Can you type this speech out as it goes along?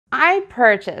I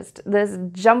purchased this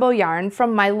jumbo yarn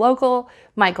from my local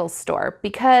Michael's store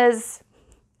because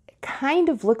it kind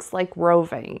of looks like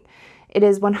roving. It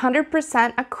is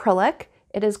 100% acrylic.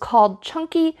 It is called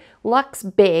Chunky Luxe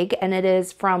Big, and it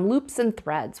is from Loops and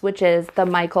Threads, which is the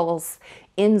Michael's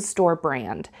in-store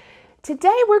brand.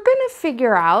 Today we're going to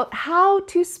figure out how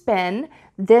to spin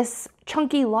this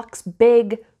Chunky Luxe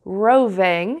Big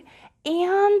roving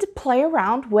and play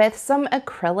around with some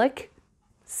acrylic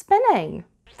spinning.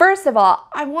 First of all,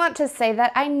 I want to say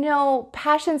that I know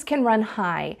passions can run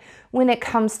high when it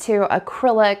comes to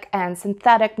acrylic and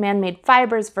synthetic man-made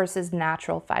fibers versus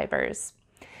natural fibers.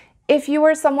 If you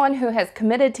are someone who has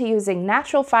committed to using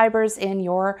natural fibers in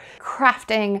your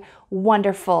crafting,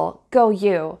 wonderful, go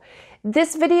you.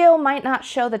 This video might not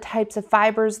show the types of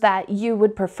fibers that you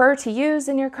would prefer to use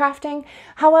in your crafting.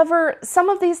 However, some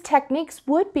of these techniques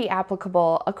would be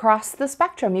applicable across the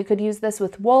spectrum. You could use this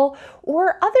with wool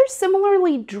or other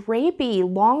similarly drapey,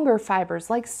 longer fibers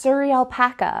like Surrey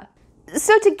alpaca.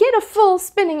 So to get a full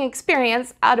spinning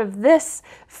experience out of this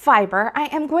fiber, I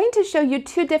am going to show you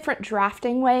two different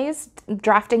drafting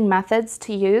methods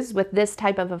to use with this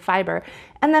type of a fiber.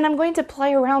 And then I'm going to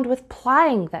play around with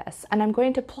plying this, and I'm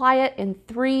going to ply it in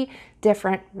 3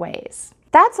 different ways.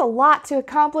 That's a lot to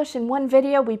accomplish in one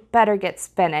video. We better get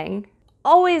spinning.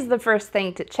 Always the first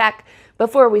thing to check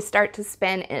before we start to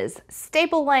spin is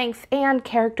staple length and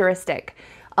characteristic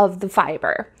of the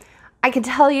fiber. I can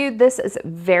tell you this is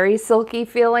very silky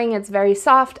feeling, it's very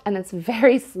soft, and it's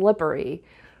very slippery.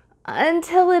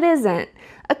 Until it isn't.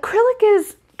 Acrylic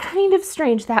is kind of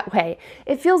strange that way.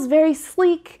 It feels very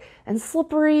sleek and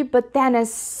slippery, but then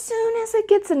as soon as it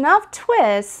gets enough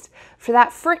twist for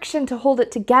that friction to hold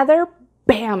it together,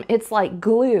 bam, it's like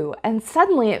glue, and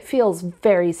suddenly it feels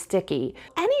very sticky.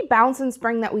 Any bounce and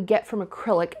spring that we get from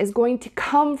acrylic is going to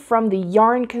come from the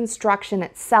yarn construction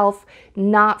itself,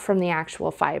 not from the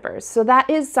actual fibers. So that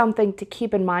is something to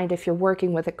keep in mind if you're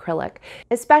working with acrylic.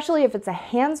 Especially if it's a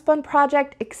handspun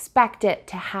project, expect it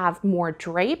to have more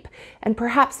drape and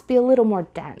perhaps be a little more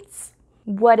dense.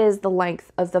 What is the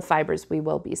length of the fibers we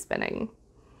will be spinning?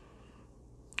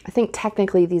 I think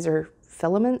technically these are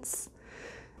filaments.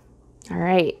 All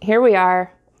right, here we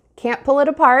are. Can't pull it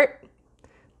apart.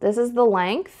 This is the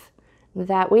length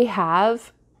that we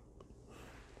have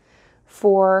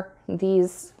for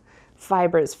these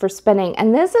fibers for spinning.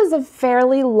 And this is a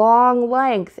fairly long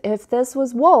length. If this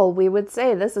was wool, we would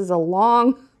say this is a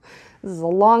long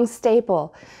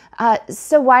staple.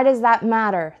 So why does that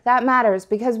matter? That matters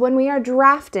because when we are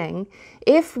drafting,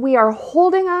 if we are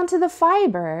holding onto the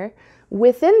fiber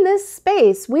within this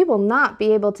space, we will not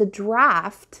be able to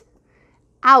draft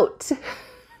out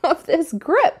of this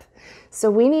grip. So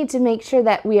we need to make sure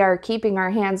that we are keeping our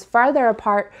hands farther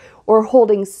apart or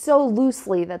holding so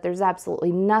loosely that there's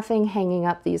absolutely nothing hanging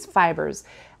up these fibers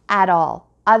at all.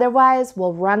 Otherwise,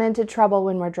 we'll run into trouble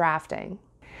when we're drafting.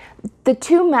 The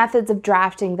 2 methods of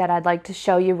drafting that I'd like to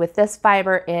show you with this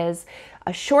fiber is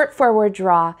a short forward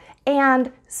draw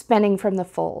and spinning from the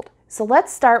fold. So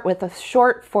let's start with a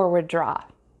short forward draw.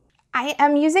 I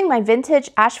am using my vintage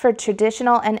Ashford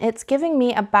Traditional, and it's giving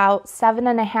me about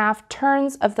 7.5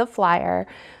 turns of the flyer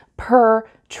per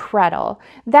treadle.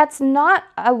 That's not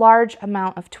a large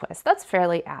amount of twist. That's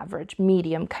fairly average,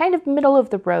 medium, kind of middle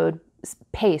of the road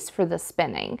pace for the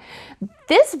spinning.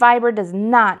 This fiber does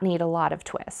not need a lot of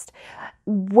twist.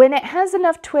 When it has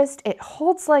enough twist, it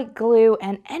holds like glue,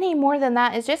 and any more than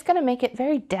that is just going to make it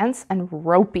very dense and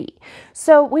ropey.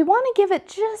 So we want to give it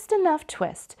just enough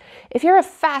twist. If you're a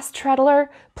fast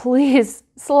treadler, please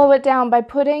slow it down by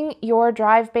putting your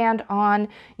drive band on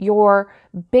your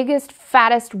biggest,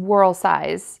 fattest whirl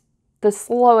size, the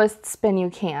slowest spin you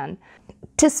can.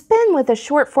 To spin with a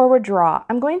short forward draw,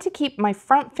 I'm going to keep my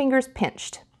front fingers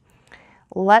pinched.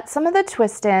 Let some of the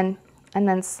twist in and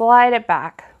then slide it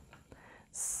back.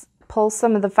 Pull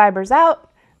some of the fibers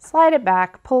out, slide it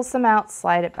back, pull some out,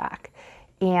 slide it back.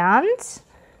 And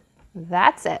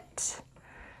that's it.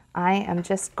 I am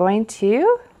just going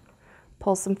to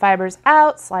pull some fibers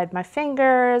out, slide my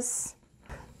fingers.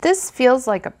 This feels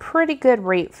like a pretty good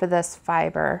rate for this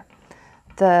fiber.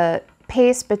 The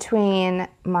pace between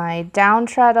my down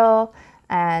treadle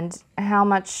and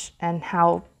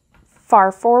how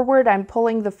far forward I'm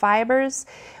pulling the fibers.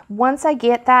 Once I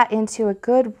get that into a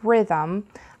good rhythm,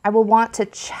 I will want to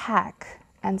check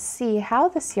and see how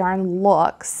this yarn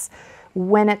looks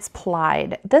when it's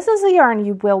plied. This is a yarn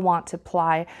you will want to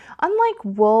ply. Unlike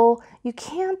wool, you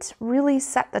can't really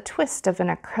set the twist of an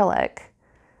acrylic.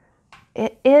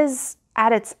 It is,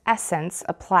 at its essence,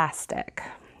 a plastic,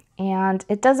 and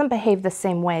it doesn't behave the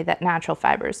same way that natural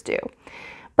fibers do.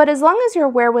 But as long as you're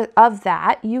aware of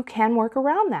that, you can work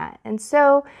around that. And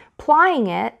so plying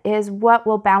it is what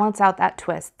will balance out that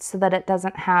twist so that it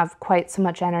doesn't have quite so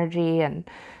much energy and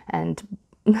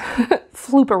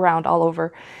floop around all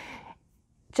over.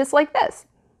 Just like this.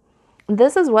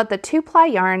 This is what the 2-ply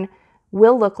yarn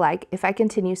will look like if I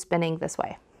continue spinning this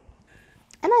way.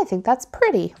 And I think that's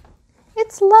pretty.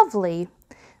 It's lovely.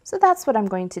 So that's what I'm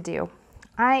going to do.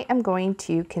 I am going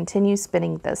to continue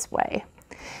spinning this way.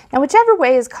 Now, whichever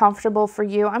way is comfortable for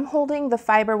you, I'm holding the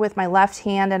fiber with my left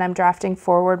hand and I'm drafting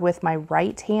forward with my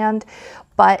right hand.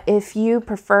 But if you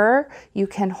prefer, you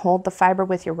can hold the fiber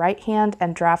with your right hand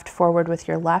and draft forward with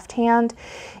your left hand.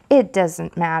 It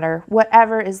doesn't matter.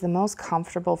 Whatever is the most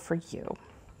comfortable for you.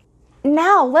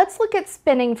 Now, let's look at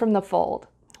spinning from the fold.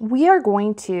 We are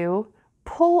going to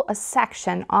pull a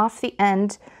section off the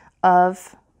end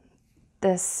of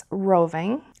this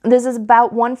roving. This is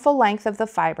about 1 full length of the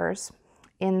fibers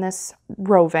in this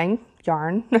roving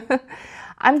yarn.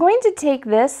 I'm going to take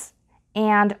this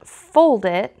and fold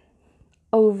it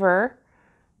over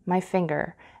my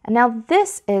finger. And now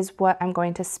this is what I'm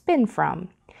going to spin from.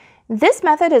 This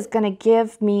method is going to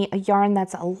give me a yarn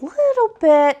that's a little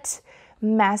bit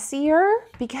messier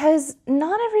because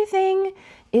not everything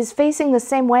is facing the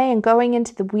same way and going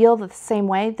into the wheel the same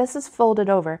way. This is folded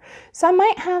over. So I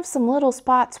might have some little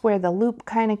spots where the loop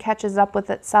kind of catches up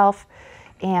with itself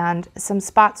and some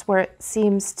spots where it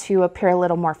seems to appear a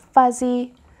little more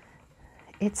fuzzy.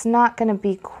 It's not going to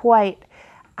be quite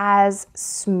as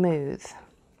smooth.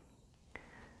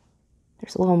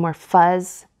 There's a little more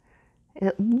fuzz.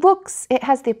 It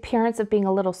has the appearance of being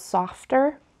a little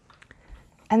softer.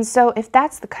 And so if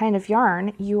that's the kind of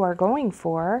yarn you are going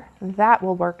for, that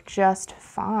will work just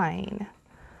fine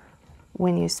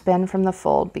when you spin from the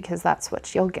fold, because that's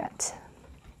what you'll get.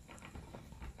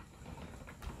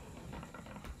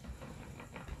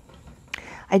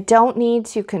 I don't need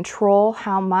to control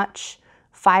how much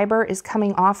fiber is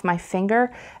coming off my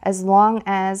finger as long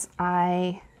as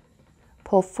I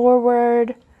pull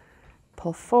forward,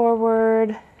 pull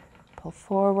forward, pull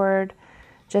forward,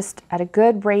 just at a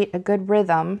good rate, a good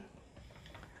rhythm,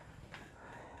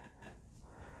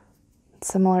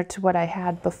 similar to what I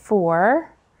had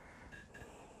before.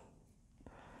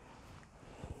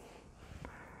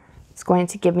 It's going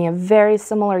to give me a very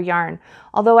similar yarn.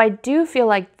 Although I do feel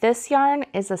like this yarn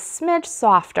is a smidge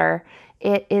softer,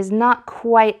 it is not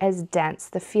quite as dense.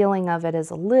 The feeling of it is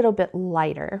a little bit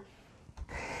lighter.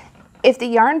 If the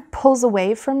yarn pulls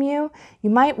away from you,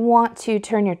 you might want to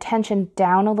turn your tension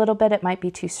down a little bit. It might be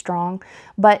too strong.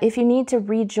 But if you need to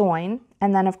rejoin,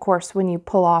 and then of course when you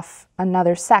pull off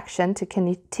another section to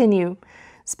continue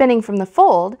spinning from the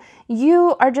fold,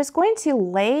 you are just going to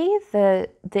lay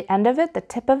the end of it, the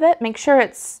tip of it, make sure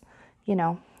it's, you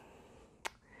know,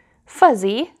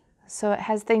 fuzzy, so it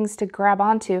has things to grab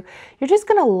onto. You're just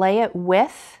going to lay it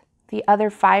with the other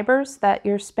fibers that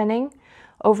you're spinning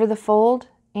over the fold,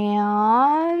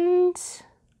 and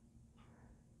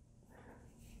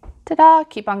ta-da,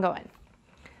 keep on going.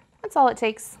 That's all it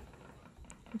takes.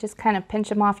 Just kind of pinch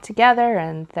them off together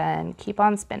and then keep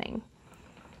on spinning.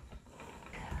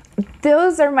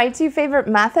 Those are my 2 favorite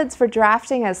methods for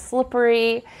drafting a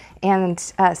slippery and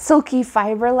silky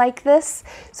fiber like this.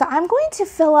 So I'm going to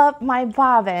fill up my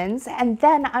bobbins, and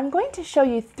then I'm going to show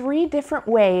you 3 different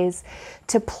ways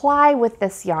to ply with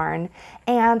this yarn.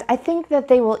 And I think that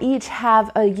they will each have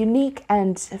a unique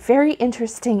and very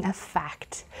interesting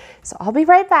effect. So I'll be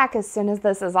right back as soon as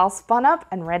this is all spun up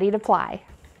and ready to ply.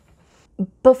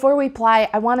 Before we ply,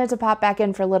 I wanted to pop back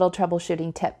in for a little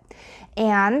troubleshooting tip.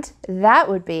 And that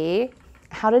would be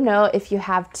how to know if you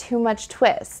have too much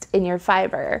twist in your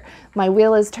fiber. My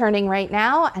wheel is turning right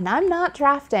now and I'm not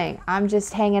drafting, I'm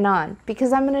just hanging on,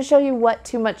 because I'm going to show you what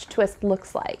too much twist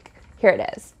looks like. Here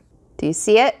it is. Do you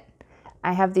see it?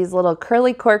 I have these little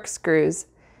curly corkscrews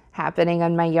happening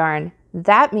on my yarn.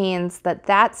 That means that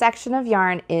that section of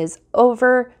yarn is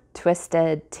over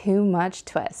twisted, too much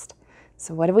twist.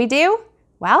 So what do?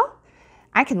 Well,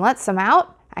 I can let some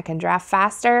out, I can draft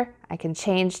faster, I can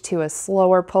change to a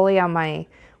slower pulley on my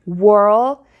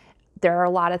whirl. There are a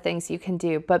lot of things you can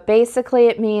do, but basically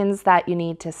it means that you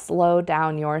need to slow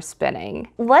down your spinning.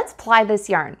 Let's ply this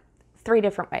yarn 3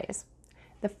 different ways.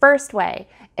 The first way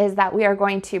is that we are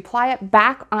going to ply it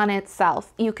back on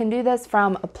itself. You can do this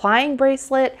from a plying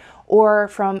bracelet or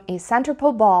from a center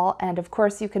pull ball, and of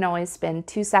course you can always spin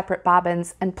 2 separate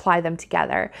bobbins and ply them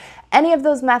together. Any of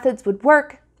those methods would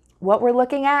work. What we're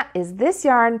looking at is this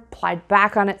yarn plied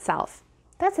back on itself.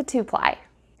 That's a 2-ply.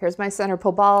 Here's my center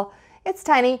pull ball. It's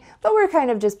tiny, but we're kind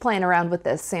of just playing around with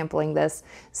this, sampling this.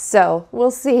 So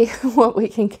we'll see what we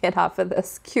can get off of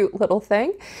this cute little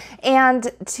thing.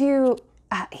 And to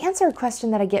answer a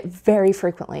question that I get very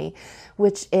frequently,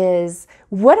 which is,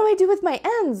 what do I do with my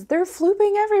ends? They're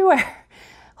flooping everywhere.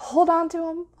 Hold on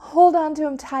to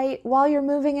them tight while you're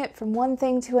moving it from one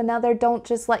thing to another. Don't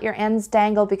just let your ends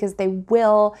dangle because they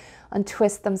will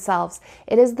untwist themselves.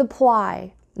 It is the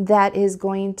ply that is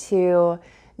going to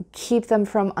keep them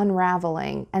from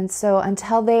unraveling. And so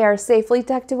until they are safely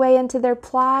tucked away into their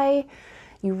ply,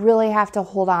 you really have to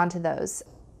hold on to those.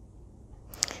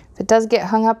 If it does get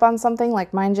hung up on something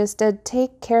like mine just did,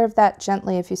 take care of that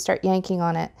gently. If you start yanking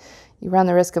on it, you run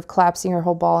the risk of collapsing your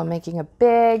whole ball and making a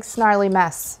big snarly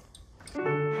mess.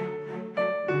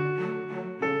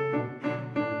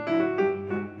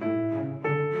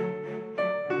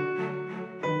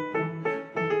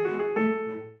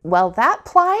 Well, that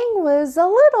plying was a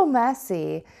little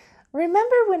messy.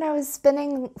 Remember when I was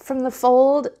spinning from the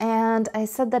fold and I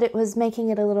said that it was making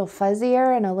it a little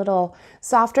fuzzier and a little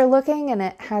softer looking and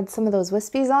it had some of those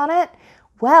wispies on it?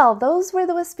 Well, those were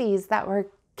the wispies that were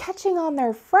catching on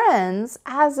their friends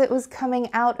as it was coming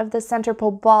out of the center pole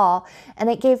ball, and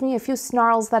it gave me a few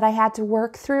snarls that I had to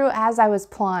work through as I was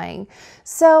plying.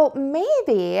 So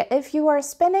maybe if you are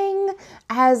spinning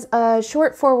as a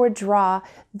short forward draw,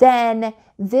 then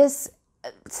this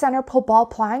center pole ball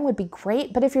plying would be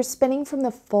great. But if you're spinning from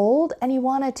the fold and you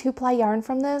want a 2-ply yarn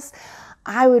from this,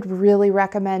 I would really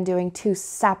recommend doing 2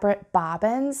 separate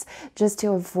bobbins just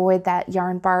to avoid that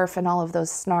yarn barf and all of those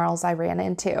snarls I ran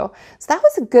into. So that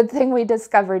was a good thing we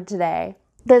discovered today.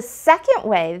 The second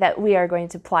way that we are going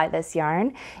to ply this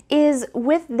yarn is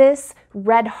with this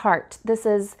Red Heart. This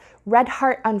is Red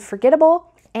Heart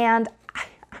Unforgettable, and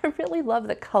I really love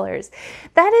the colors.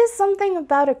 That is something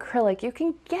about acrylic. You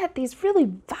can get these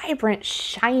really vibrant,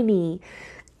 shiny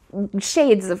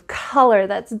shades of color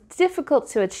that's difficult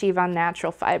to achieve on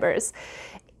natural fibers.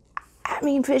 I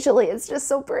mean, visually, it's just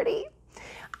so pretty.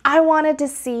 I wanted to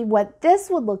see what this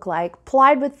would look like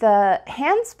plied with the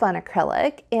hand-spun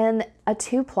acrylic in a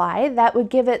 2-ply that would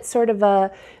give it sort of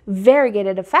a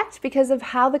variegated effect because of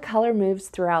how the color moves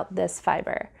throughout this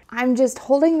fiber. I'm just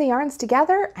holding the yarns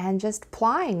together and just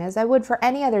plying as I would for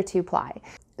any other 2-ply.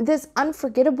 This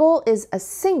Unforgettable is a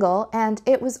single, and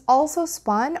it was also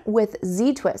spun with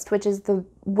Z-twist, which is the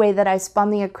way that I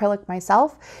spun the acrylic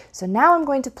myself. So now I'm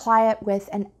going to ply it with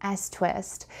an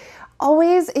S-twist.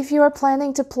 Always, if you are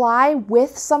planning to ply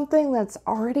with something that's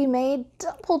already made,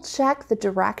 double check the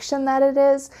direction that it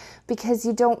is, because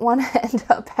you don't want to end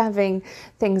up having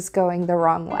things going the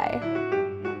wrong way.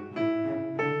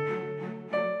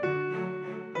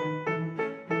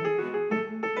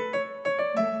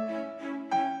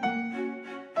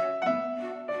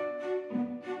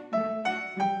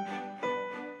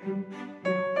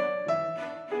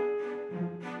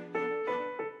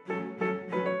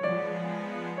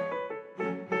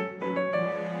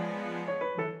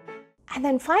 And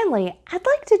then finally, I'd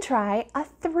like to try a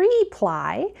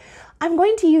 3-ply. I'm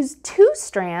going to use 2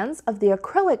 strands of the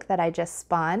acrylic that I just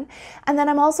spun, and then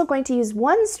I'm also going to use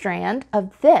 1 strand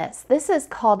of this. This is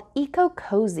called Eco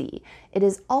Cozy. It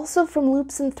is also from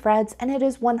Loops and Threads, and it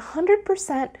is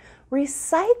 100%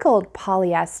 recycled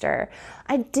polyester.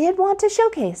 I did want to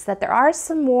showcase that there are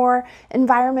some more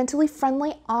environmentally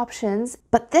friendly options,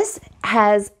 but this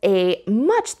has a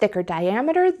much thicker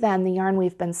diameter than the yarn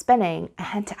we've been spinning,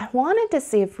 and I wanted to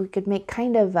see if we could make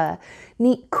kind of a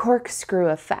neat corkscrew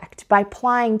effect by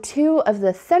applying 2 of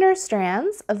the thinner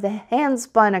strands of the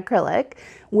hand-spun acrylic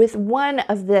with 1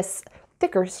 of this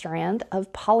thicker strand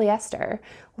of polyester.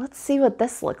 Let's see what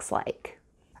this looks like.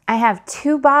 I have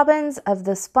 2 bobbins of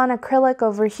the spun acrylic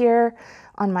over here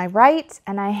on my right,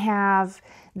 and I have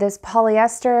this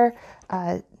polyester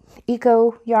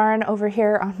eco yarn over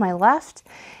here on my left.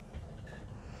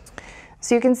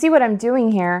 So you can see what I'm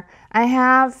doing here. I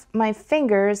have my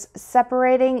fingers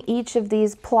separating each of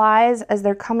these plies as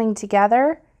they're coming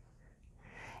together,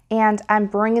 and I'm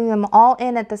bringing them all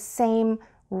in at the same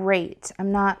rate.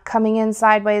 I'm not coming in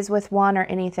sideways with one or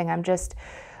anything. I'm just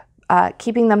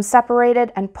keeping them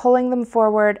separated and pulling them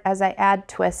forward as I add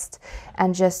twist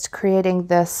and just creating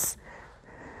this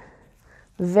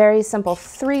very simple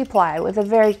 3-ply with a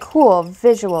very cool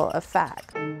visual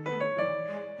effect.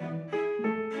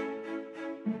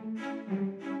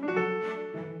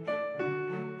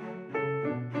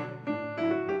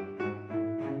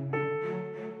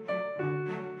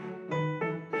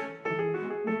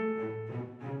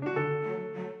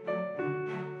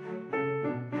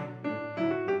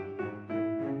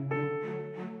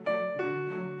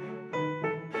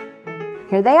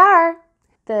 Here they are.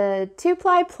 The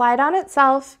 2-ply plied on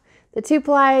itself, the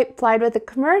 2-ply plied with a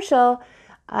commercial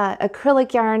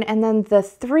acrylic yarn, and then the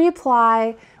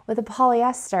 3-ply with a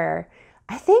polyester.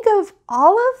 I think of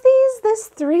all of these, this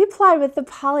 3-ply with the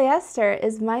polyester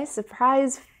is my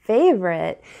surprise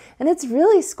favorite. And it's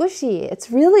really squishy.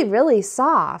 It's really, really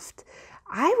soft.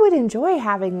 I would enjoy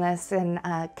having this in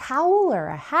a cowl or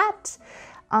a hat.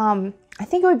 I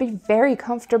think it would be very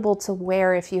comfortable to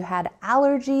wear if you had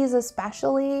allergies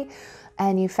especially,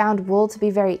 and you found wool to be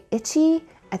very itchy.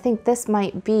 I think this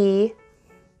might be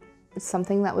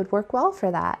something that would work well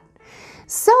for that.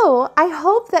 So I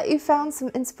hope that you found some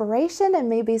inspiration and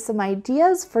maybe some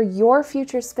ideas for your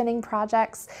future spinning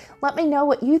projects. Let me know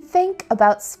what you think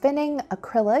about spinning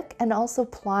acrylic and also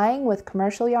plying with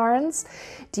commercial yarns.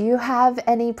 Do you have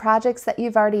any projects that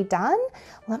you've already done?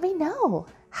 Let me know.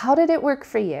 How did it work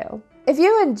for you? If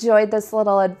you enjoyed this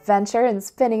little adventure in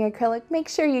spinning acrylic, make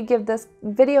sure you give this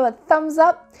video a thumbs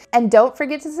up and don't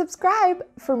forget to subscribe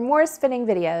for more spinning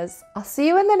videos. I'll see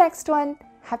you in the next one.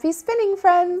 Happy spinning,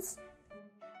 friends!